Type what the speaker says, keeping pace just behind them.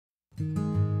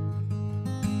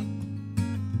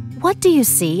What do you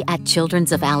see at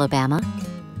Children's of Alabama?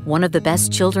 One of the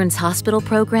best children's hospital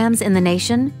programs in the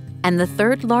nation and the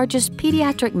third largest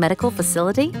pediatric medical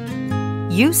facility?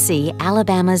 You see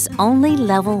Alabama's only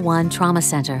Level 1 trauma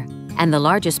center and the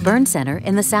largest burn center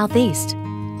in the Southeast.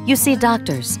 You see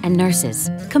doctors and nurses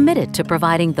committed to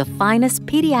providing the finest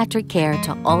pediatric care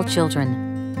to all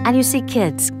children. And you see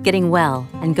kids getting well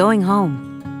and going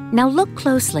home. Now look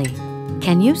closely.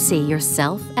 Can you see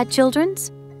yourself at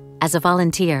Children's? As a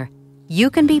volunteer, you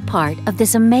can be part of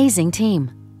this amazing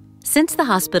team. Since the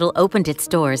hospital opened its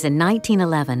doors in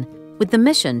 1911 with the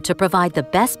mission to provide the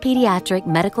best pediatric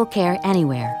medical care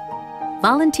anywhere,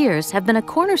 volunteers have been a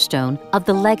cornerstone of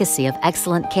the legacy of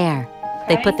excellent care.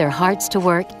 They put their hearts to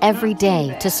work every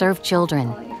day to serve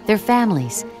children, their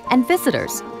families, and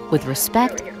visitors with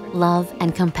respect, love,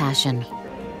 and compassion.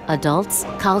 Adults,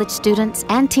 college students,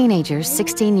 and teenagers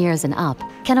 16 years and up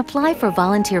can apply for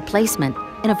volunteer placement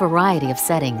in a variety of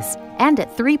settings and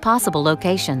at 3 possible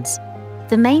locations: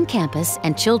 the main campus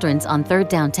and Children's on 3rd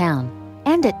Downtown,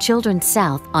 and at Children's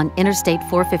South on Interstate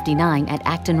 459 at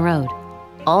Acton Road.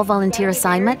 All volunteer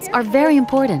assignments are very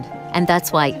important, and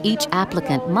that's why each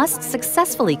applicant must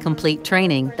successfully complete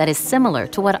training that is similar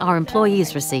to what our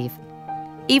employees receive.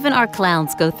 Even our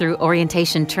clowns go through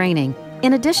orientation training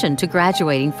in addition to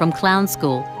graduating from clown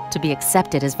school to be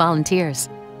accepted as volunteers.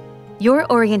 Your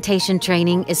orientation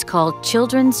training is called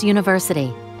Children's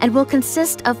University and will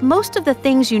consist of most of the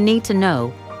things you need to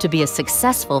know to be a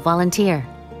successful volunteer.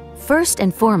 First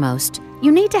and foremost,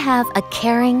 you need to have a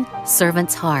caring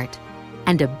servant's heart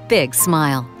and a big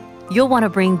smile. You'll want to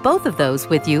bring both of those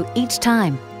with you each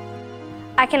time.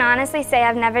 I can honestly say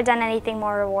I've never done anything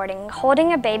more rewarding.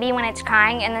 Holding a baby when it's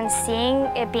crying and then seeing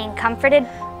it being comforted.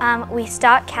 We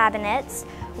stock cabinets,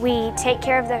 we take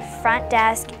care of the front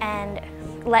desk and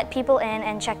let people in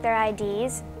and check their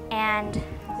IDs, and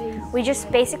we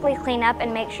just basically clean up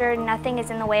and make sure nothing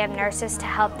is in the way of nurses to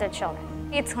help the children.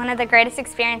 It's one of the greatest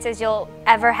experiences you'll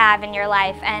ever have in your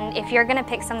life, and if you're gonna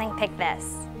pick something, pick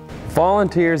this.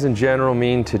 Volunteers in general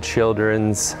mean to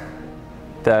Children's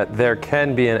that there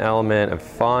can be an element of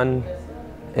fun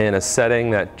in a setting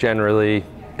that generally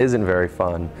isn't very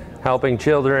fun. Helping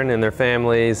children and their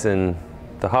families and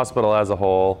the hospital as a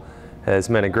whole has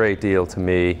meant a great deal to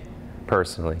me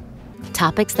personally.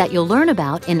 Topics that you'll learn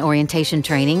about in orientation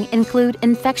training include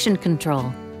infection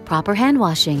control, proper hand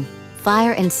washing,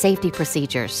 fire and safety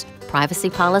procedures, privacy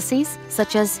policies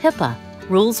such as HIPAA,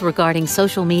 rules regarding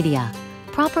social media,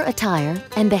 proper attire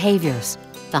and behaviors,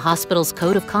 the hospital's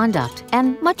code of conduct,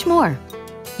 and much more.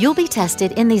 You'll be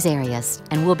tested in these areas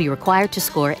and will be required to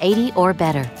score 80 or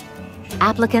better.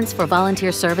 Applicants for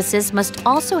volunteer services must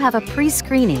also have a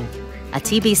pre-screening, a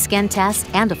TB skin test,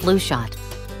 and a flu shot.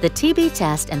 The TB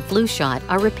test and flu shot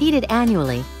are repeated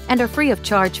annually and are free of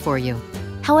charge for you.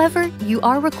 However, you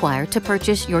are required to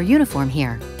purchase your uniform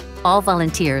here. All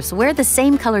volunteers wear the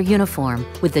same color uniform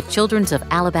with the Children's of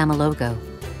Alabama logo.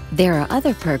 There are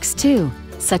other perks too,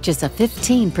 such as a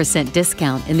 15%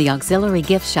 discount in the auxiliary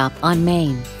gift shop on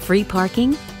Main, free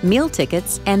parking, meal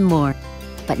tickets, and more.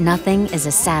 But nothing is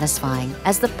as satisfying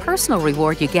as the personal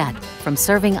reward you get from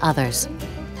serving others.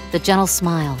 The gentle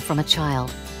smile from a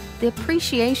child, the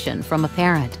appreciation from a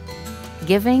parent.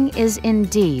 Giving is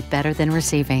indeed better than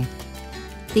receiving.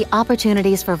 The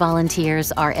opportunities for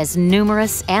volunteers are as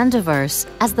numerous and diverse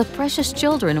as the precious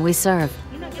children we serve.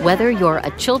 Whether you're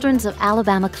a Children's of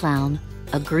Alabama clown,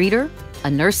 a greeter, a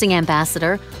nursing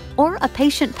ambassador, or a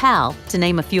patient pal, to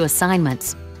name a few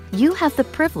assignments, you have the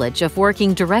privilege of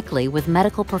working directly with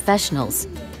medical professionals,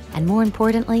 and more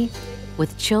importantly,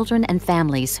 with children and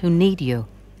families who need you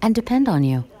and depend on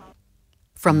you.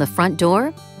 From the front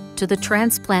door to the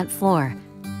transplant floor,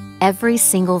 every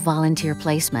single volunteer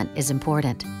placement is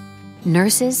important.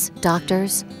 Nurses,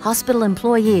 doctors, hospital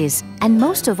employees, and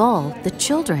most of all, the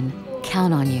children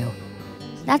count on you.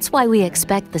 That's why we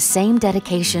expect the same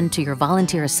dedication to your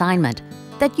volunteer assignment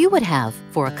that you would have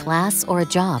for a class or a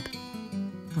job.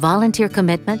 Volunteer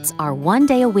commitments are 1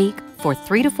 day a week for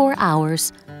 3 to 4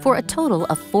 hours for a total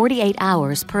of 48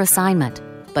 hours per assignment.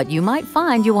 But you might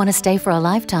find you want to stay for a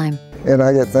lifetime. And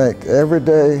I get thanked every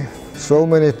day, so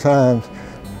many times.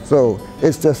 So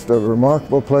it's just a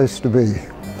remarkable place to be.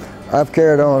 I've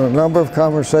carried on a number of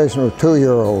conversations with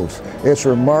 2-year-olds. It's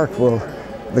remarkable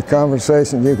the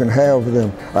conversation you can have with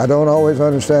them. I don't always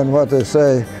understand what they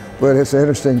say, but it's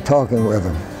interesting talking with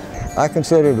them. I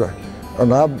consider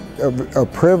it a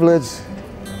privilege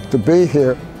to be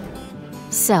here.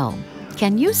 So,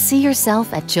 can you see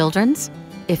yourself at Children's?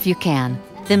 If you can,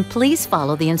 then please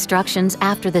follow the instructions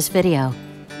after this video.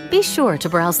 Be sure to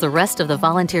browse the rest of the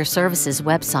Volunteer Services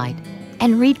website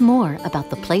and read more about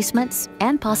the placements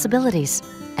and possibilities.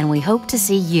 And we hope to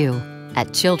see you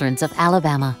at Children's of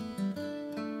Alabama.